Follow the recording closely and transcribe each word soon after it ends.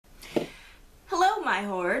Hi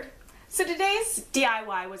Horde. So today's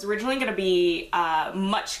DIY was originally going to be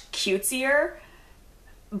much cutesier,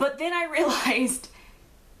 but then I realized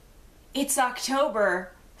it's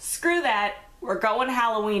October. Screw that, we're going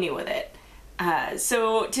Halloweeny with it.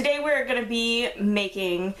 So today we're going to be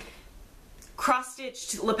making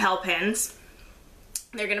cross-stitched lapel pins.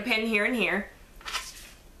 They're going to pin here and here.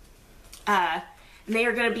 And they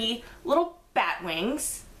are going to be little bat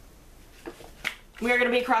wings. We are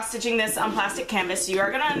going to be cross-stitching this on plastic canvas. So you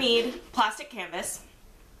are going to need plastic canvas.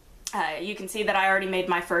 You can see that I already made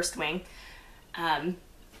my first wing.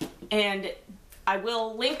 And I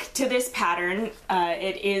will link to this pattern.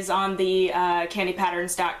 It is on the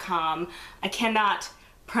candypatterns.com. I cannot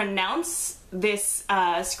pronounce this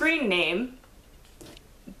screen name,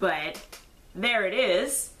 but there it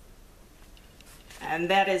is.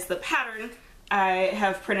 And that is the pattern I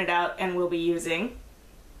have printed out and will be using.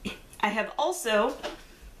 I have also,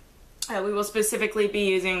 I am specifically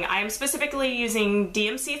using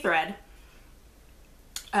DMC thread,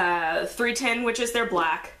 310, which is their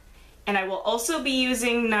black, and I will also be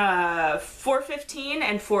using 415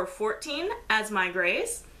 and 414 as my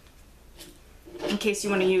grays, in case you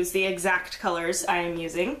want to use the exact colors I am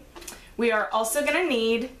using. We are also going to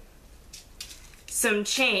need some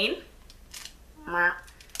chain, because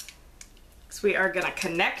we are going to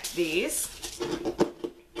connect these.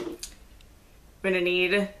 We're going to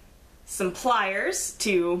need some pliers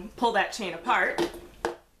to pull that chain apart.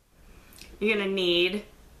 You're going to need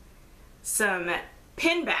some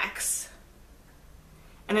pin backs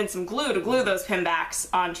and then some glue to glue those pin backs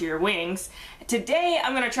onto your wings. Today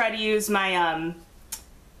I'm going to try to use my,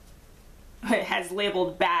 it has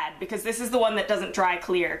labeled bad because this is the one that doesn't dry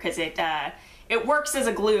clear because it works as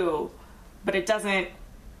a glue, but it doesn't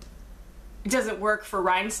work for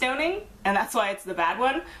rhinestoning, and that's why it's the bad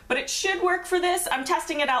one, but it should work for this. I'm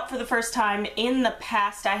testing it out for the first time. In the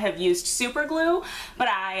past I have used super glue, but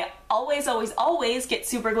I always get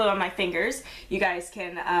super glue on my fingers. You guys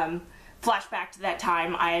can flash back to that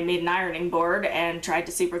time I made an ironing board and tried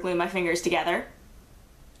to super glue my fingers together.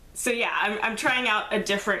 So yeah, I'm trying out a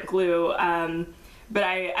different glue, but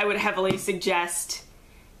I would heavily suggest,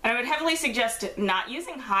 not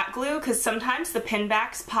using hot glue because sometimes the pin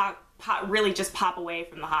backs really just pop away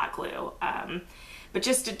from the hot glue. But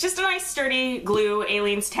just a nice sturdy glue.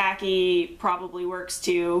 Aleene's Tacky probably works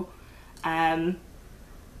too. And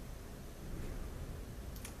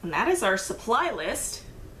that is our supply list.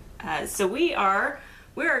 So we are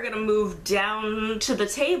gonna move down to the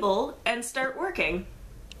table and start working.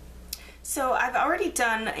 So I've already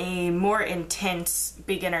done a more intense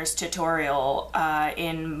beginner's tutorial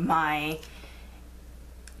in my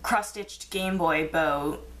cross-stitched Game Boy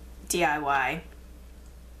bow DIY.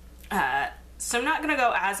 So I'm not going to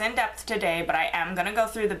go as in-depth today, but I am going to go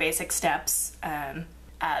through the basic steps.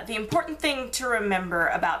 The important thing to remember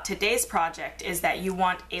about today's project is that you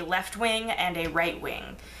want a left wing and a right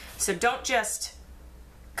wing. So don't just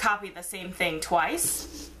copy the same thing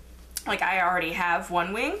twice. Like I already have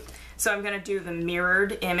one wing, so I'm going to do the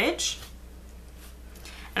mirrored image.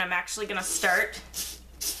 And I'm actually going to start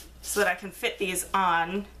so that I can fit these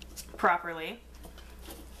on properly.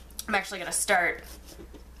 I'm actually going to start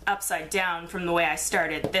upside down from the way I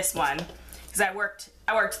started this one, because I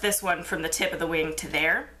worked this one from the tip of the wing to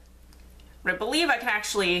there. But I believe I can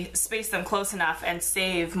actually space them close enough and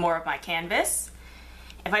save more of my canvas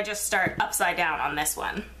if I just start upside down on this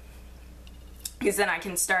one, because then I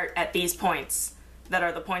can start at these points that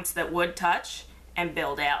are the points that would touch and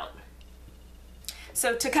build out.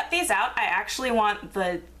 So to cut these out, I actually want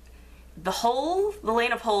the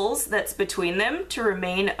lane of holes that's between them to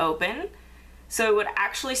remain open. So it would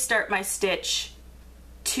actually start my stitch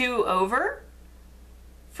 2 over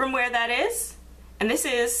from where that is. And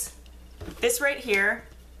this right here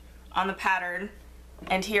on the pattern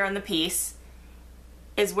and here on the piece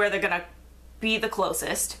is where they're gonna be the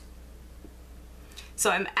closest.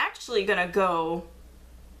 So I'm actually gonna go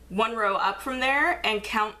 1 row up from there and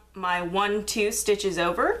count my 1, 2 stitches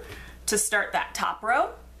over to start that top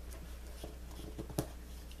row.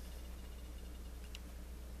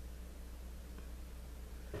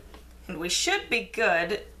 And we should be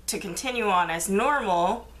good to continue on as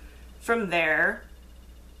normal from there.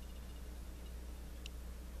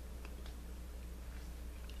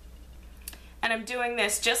 And I'm doing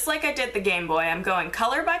this just like I did the Game Boy. I'm going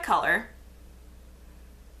color by color.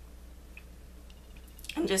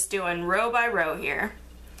 I'm just doing row by row here.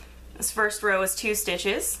 This first row is 2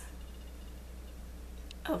 stitches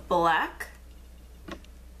of black.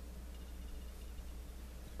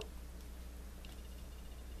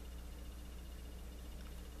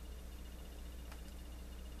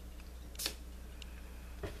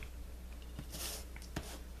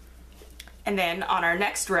 And then on our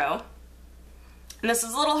next row, and this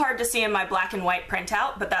is a little hard to see in my black and white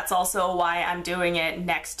printout, but that's also why I'm doing it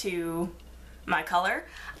next to my color.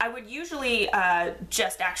 I would usually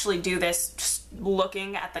just actually do this just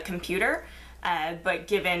looking at the computer, but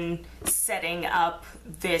given setting up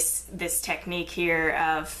this technique here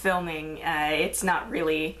of filming, it's not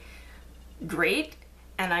really great,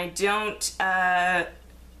 and I don't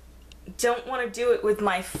want to do it with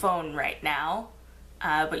my phone right now,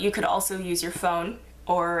 but you could also use your phone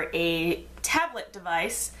or a tablet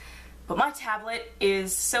device, but my tablet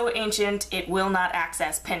is so ancient it will not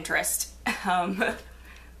access Pinterest.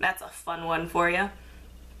 That's a fun one for you.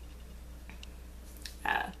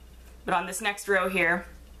 But on this next row here,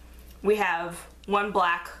 we have one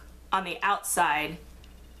black on the outside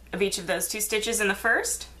of each of those 2 stitches in the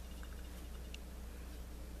first.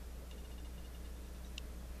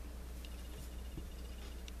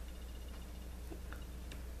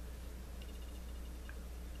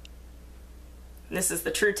 This is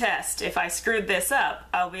the true test. If I screwed this up,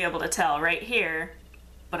 I'll be able to tell right here,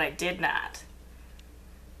 but I did not.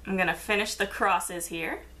 I'm gonna finish the crosses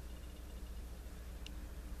here.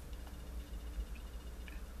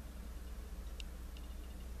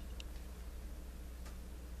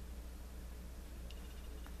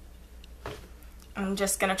 I'm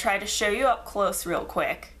just gonna try to show you up close real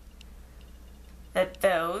quick that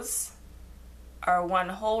those are one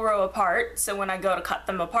whole row apart, so when I go to cut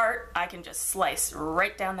them apart, I can just slice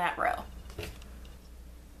right down that row.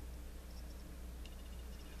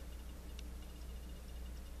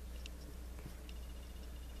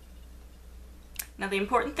 Now the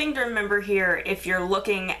important thing to remember here, if you're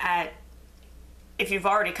looking at, if you've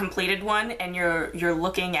already completed one and you're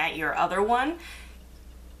looking at your other one,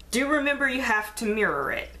 do remember you have to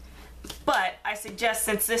mirror it. But I suggest,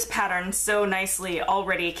 since this pattern so nicely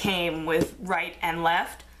already came with right and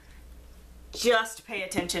left, just pay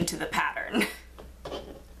attention to the pattern.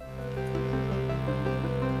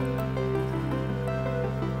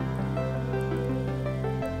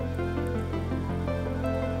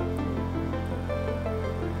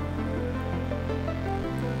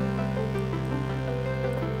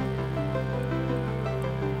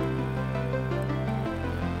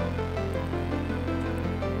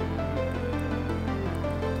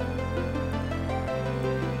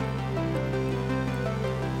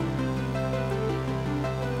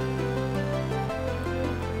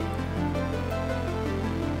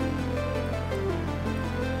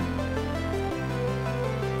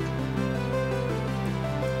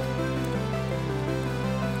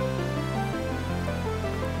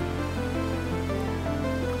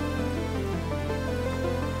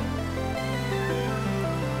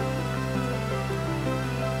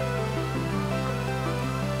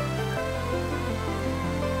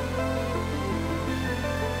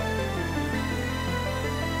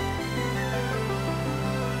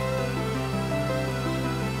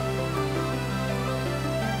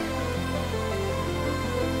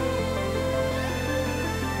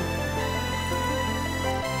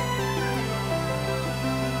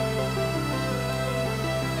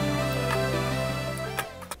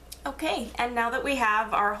 Okay, and now that we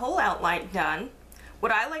have our whole outline done,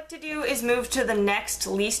 what I like to do is move to the next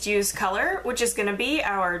least used color, which is going to be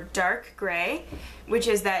our dark gray, which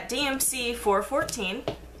is that DMC 414.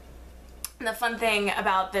 And the fun thing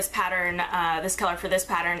about this pattern, this color for this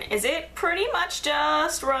pattern, is it pretty much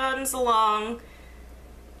just runs along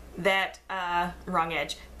that, wrong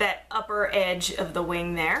edge, that upper edge of the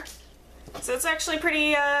wing there. So it's actually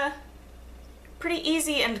pretty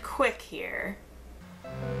easy and quick here.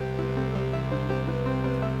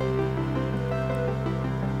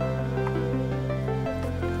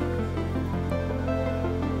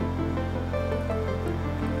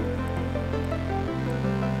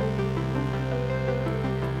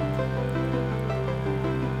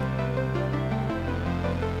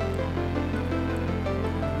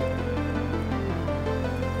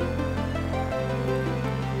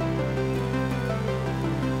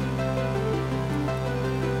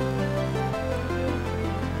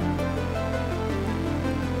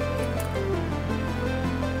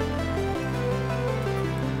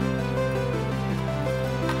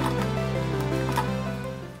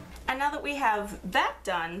 We have that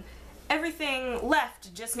done, everything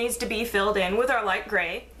left just needs to be filled in with our light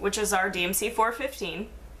gray, which is our DMC 415.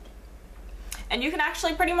 And you can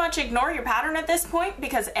actually pretty much ignore your pattern at this point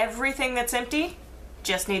because everything that's empty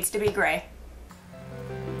just needs to be gray.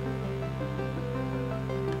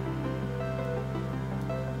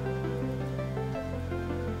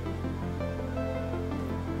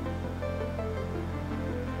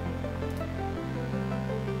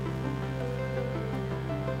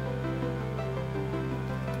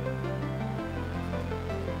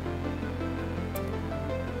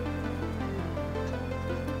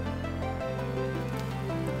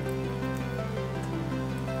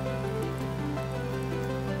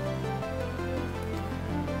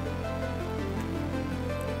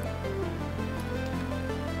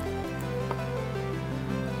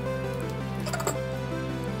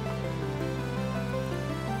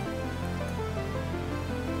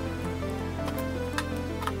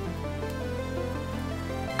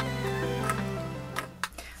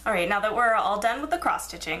 Alright, now that we're all done with the cross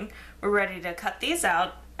stitching, we're ready to cut these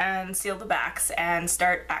out and seal the backs and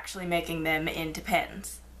start actually making them into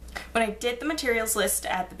pins. When I did the materials list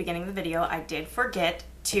at the beginning of the video, I did forget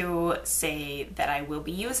to say that I will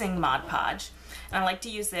be using Mod Podge. And I like to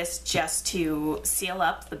use this just to seal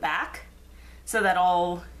up the back so that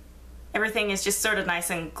everything is just sort of nice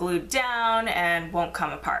and glued down and won't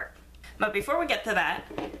come apart. But before we get to that,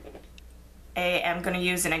 I am going to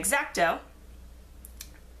use an X-Acto.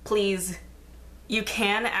 Please, you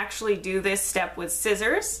can actually do this step with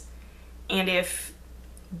scissors, and if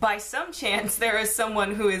by some chance there is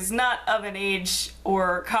someone who is not of an age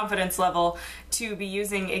or confidence level to be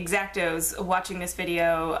using X-Actos watching this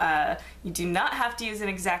video, you do not have to use an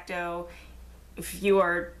X-Acto. If you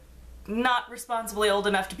are not responsibly old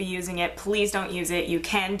enough to be using it, please don't use it. You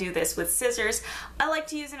can do this with scissors. I like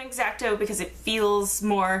to use an X-Acto because it feels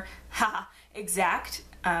more exact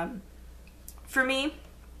for me.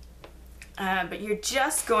 But you're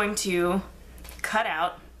just going to cut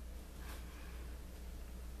out.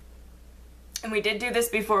 And we did do this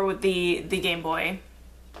before with the Game Boy.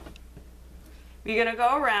 You're gonna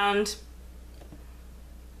go around.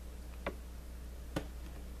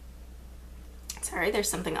 Sorry, there's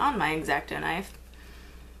something on my X-Acto knife.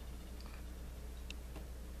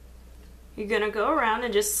 You're gonna go around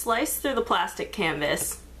and just slice through the plastic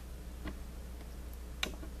canvas.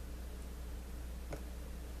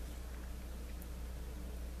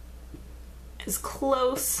 As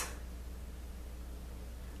close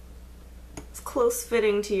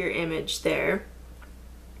fitting to your image there.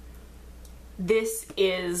 This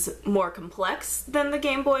is more complex than the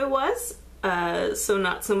Game Boy was, so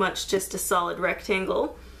not so much just a solid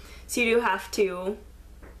rectangle. So you do have to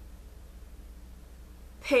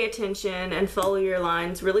pay attention and follow your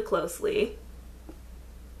lines really closely.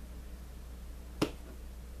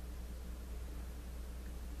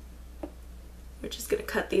 We're just going to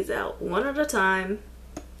cut these out one at a time.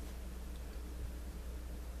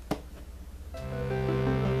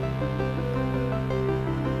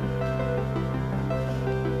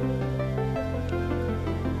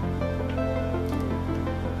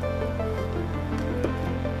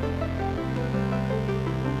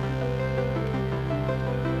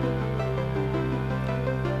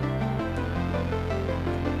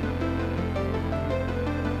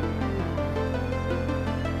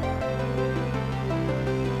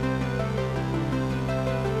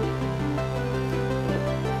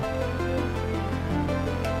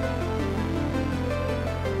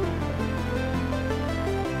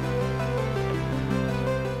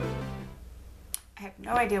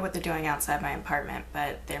 No idea what they're doing outside my apartment,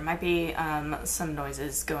 but there might be some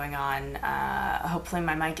noises going on. Hopefully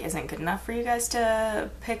my mic isn't good enough for you guys to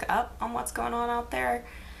pick up on what's going on out there.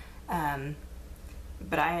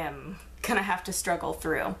 But I am gonna have to struggle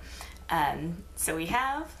through. So we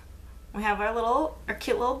have our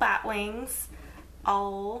cute little bat wings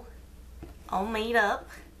all made up,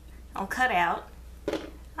 all cut out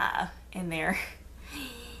in there.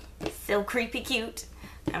 So creepy cute.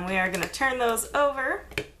 And we are going to turn those over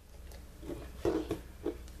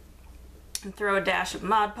and throw a dash of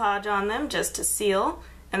Mod Podge on them just to seal,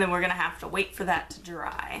 and then we're going to have to wait for that to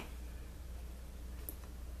dry.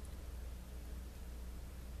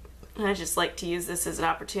 And I just like to use this as an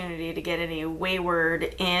opportunity to get any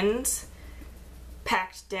wayward ends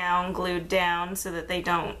packed down, glued down, so that they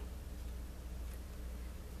don't,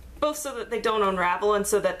 both so that they don't unravel and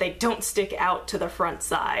so that they don't stick out to the front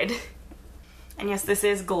side. And yes, this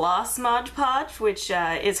is gloss Mod Podge, which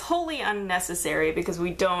is wholly unnecessary because we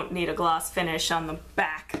don't need a gloss finish on the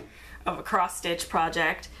back of a cross-stitch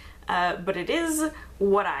project. But it is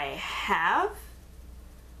what I have.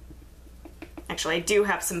 Actually, I do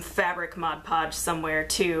have some fabric Mod Podge somewhere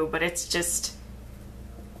too, but it's just...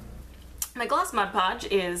 My gloss Mod Podge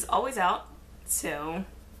is always out, so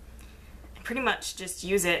I pretty much just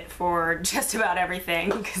use it for just about everything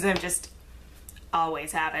because I just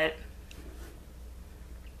always have it.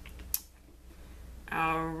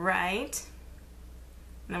 Alright,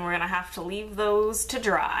 and then we're going to have to leave those to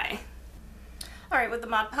dry. Alright, with the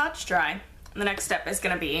Mod Podge dry, the next step is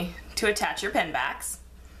going to be to attach your pin backs.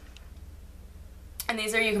 And you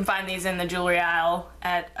can find these in the jewelry aisle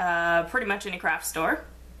at pretty much any craft store.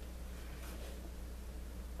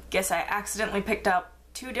 Guess I accidentally picked up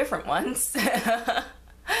two different ones.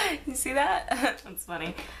 You see that? That's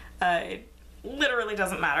funny. It literally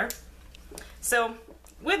doesn't matter. So,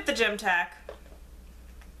 with the gem tack,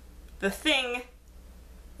 the thing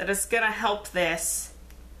that is going to help this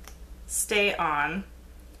stay on,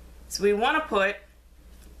 so we want to put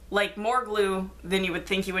like more glue than you would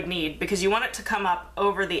think you would need because you want it to come up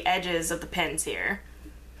over the edges of the pins here.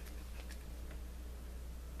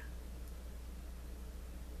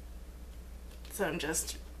 So I'm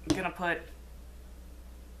just gonna put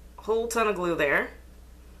a whole ton of glue there.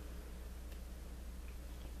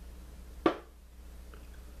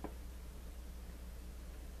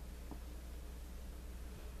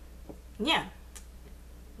 Yeah,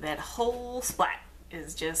 that whole splat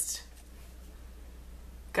is just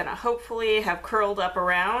gonna hopefully have curled up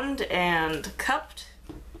around and cupped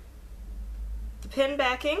the pin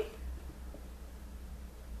backing.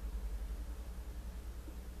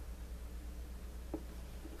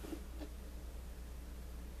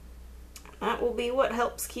 That will be what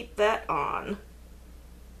helps keep that on.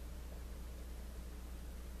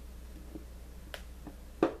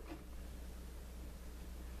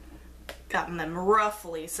 Gotten them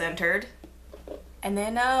roughly centered. And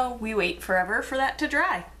then we wait forever for that to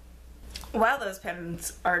dry. While those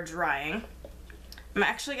pins are drying, I'm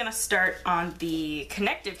actually gonna start on the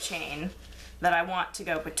connective chain that I want to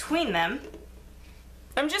go between them.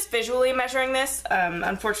 I'm just visually measuring this.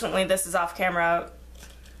 Unfortunately, this is off camera.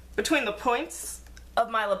 Between the points of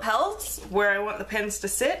my lapels, where I want the pins to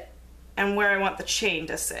sit, and where I want the chain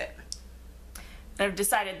to sit. I've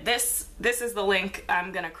decided this is the link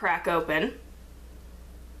I'm gonna crack open.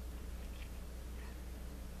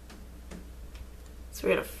 So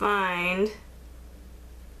we're gonna find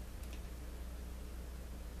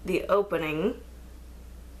the opening,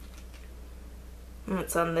 and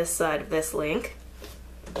it's on this side of this link.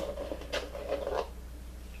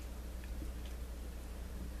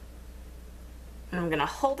 And I'm gonna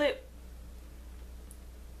hold it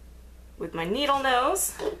with my needle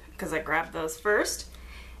nose, because I grabbed those first,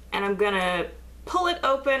 and I'm gonna pull it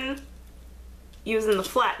open using the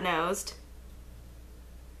flat nosed,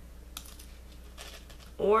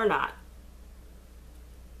 or not.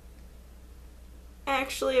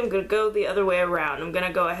 Actually, I'm gonna go the other way around. I'm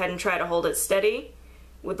gonna go ahead and try to hold it steady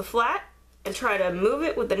with the flat and try to move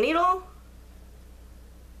it with the needle,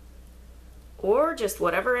 or just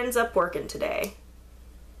whatever ends up working today.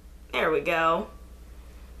 There we go.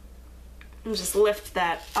 And just lift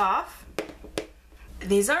that off.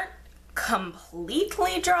 These aren't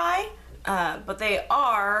completely dry, but they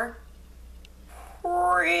are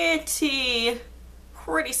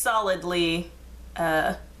pretty solidly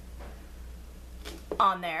on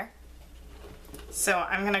there. So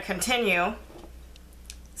I'm gonna continue.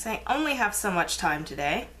 So I only have so much time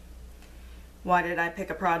today. Why did I pick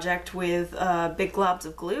a project with big globs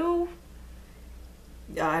of glue?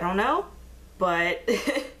 I don't know, but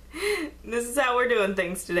this is how we're doing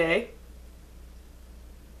things today.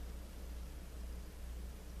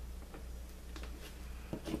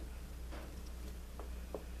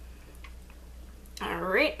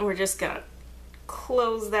 Alright, we're just gonna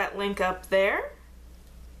close that link up there.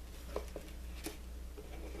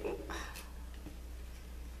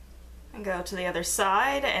 And go to the other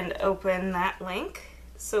side and open that link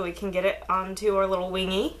so we can get it onto our little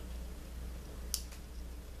wingy.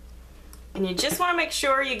 And you just want to make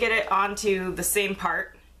sure you get it onto the same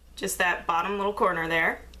part, just that bottom little corner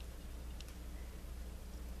there.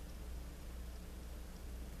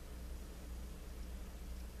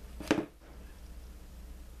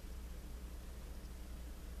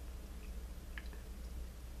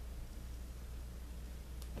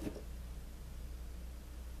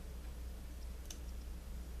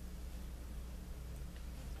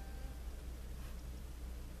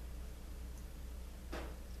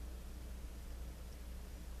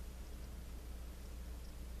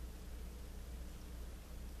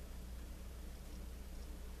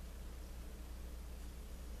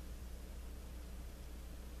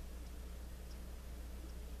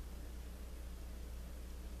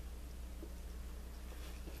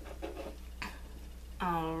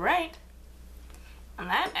 All right, and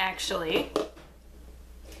that actually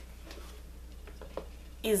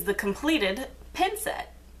is the completed pin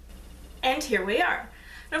set. And here we are.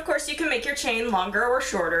 And of course you can make your chain longer or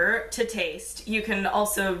shorter to taste. You can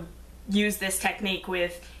also use this technique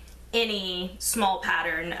with any small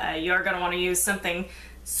pattern. You're going to want to use something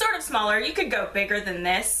sort of smaller. You could go bigger than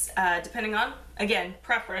this, depending on, again,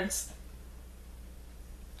 preference.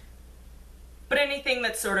 But anything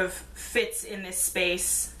that sort of fits in this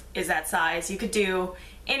space is that size. You could do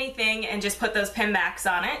anything and just put those pin backs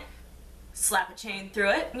on it, slap a chain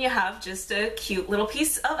through it, and you have just a cute little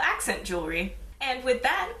piece of accent jewelry. And with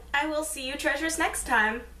that, I will see you treasures next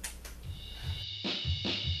time.